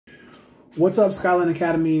What's up, Skyline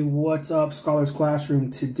Academy? What's up, Scholars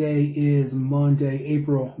Classroom? Today is Monday,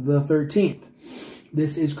 April the 13th.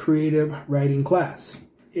 This is creative writing class.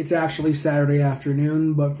 It's actually Saturday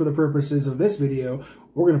afternoon, but for the purposes of this video,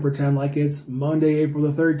 we're going to pretend like it's Monday, April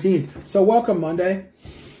the 13th. So welcome, Monday.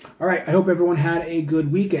 All right, I hope everyone had a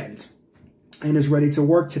good weekend and is ready to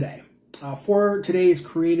work today. For today's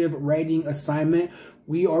creative writing assignment,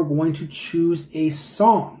 we are going to choose a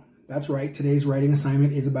song. That's right, today's writing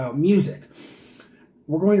assignment is about music.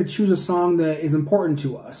 We're going to choose a song that is important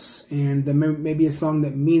to us and that maybe a song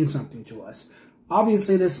that means something to us.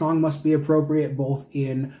 Obviously, this song must be appropriate both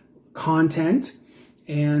in content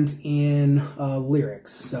and in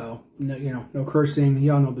lyrics. So, no cursing,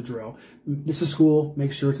 y'all know the drill. This is school,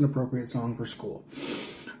 make sure it's an appropriate song for school.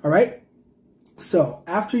 All right? So,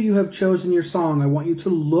 after you have chosen your song, I want you to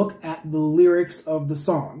look at the lyrics of the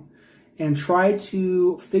song and try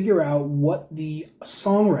to figure out what the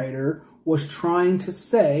songwriter was trying to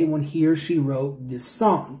say when he or she wrote this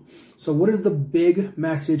song. So what is the big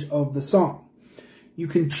message of the song? You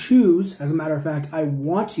can choose, as a matter of fact, I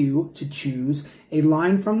want you to choose a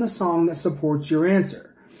line from the song that supports your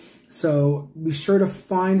answer. So be sure to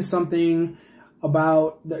find something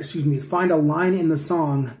find a line in the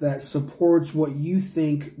song that supports what you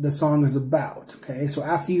think the song is about, okay? So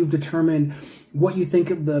after you've determined what you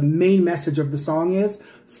think the main message of the song is,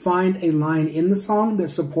 find a line in the song that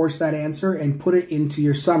supports that answer and put it into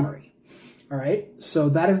your summary, all right? So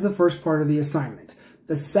that is the first part of the assignment.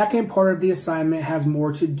 The second part of the assignment has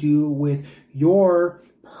more to do with your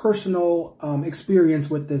personal experience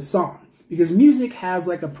with this song, because music has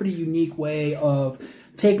like a pretty unique way of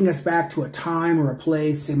taking us back to a time or a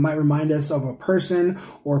place. It might remind us of a person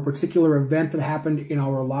or a particular event that happened in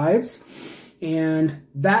our lives. And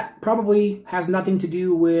that probably has nothing to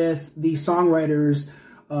do with the songwriter's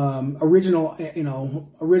original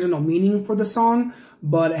meaning for the song,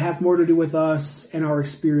 but it has more to do with us and our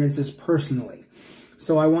experiences personally.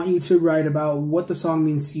 So I want you to write about what the song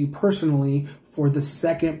means to you personally for the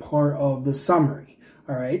second part of the summary.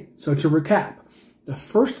 All right. So to recap, the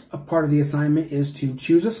first part of the assignment is to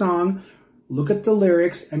choose a song, look at the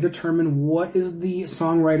lyrics, and determine what is the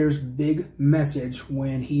songwriter's big message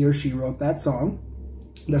when he or she wrote that song.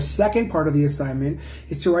 The second part of the assignment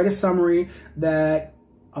is to write a summary that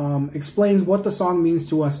explains what the song means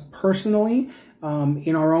to us personally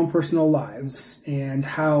in our own personal lives and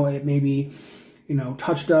how it maybe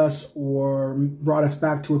touched us or brought us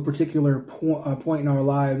back to a particular point in our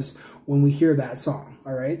lives when we hear that song.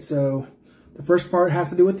 All right, so the first part has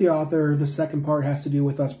to do with the author. The second part has to do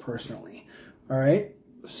with us personally. All right.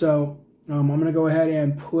 So I'm going to go ahead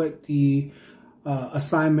and put the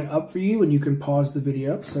assignment up for you, and you can pause the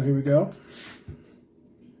video. So here we go.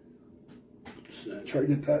 Let's try to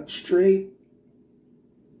get that straight.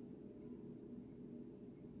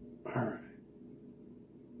 All right.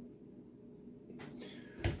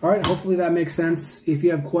 All right. Hopefully that makes sense. If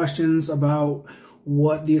you have questions about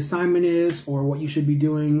what the assignment is or what you should be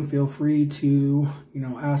doing, feel free to,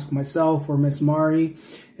 ask myself or Miss Mari,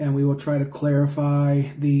 and we will try to clarify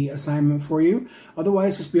the assignment for you.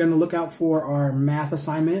 Otherwise, just be on the lookout for our math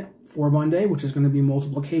assignment for Monday, which is going to be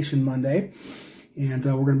Multiplication Monday. And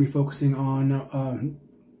we're going to be focusing on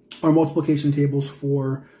our multiplication tables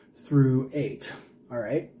 4 through 8. All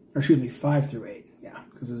right. Or excuse me, 5 through 8. Yeah,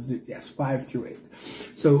 because it's, yes, 5 through 8.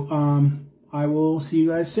 So I will see you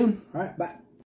guys soon. All right. Bye.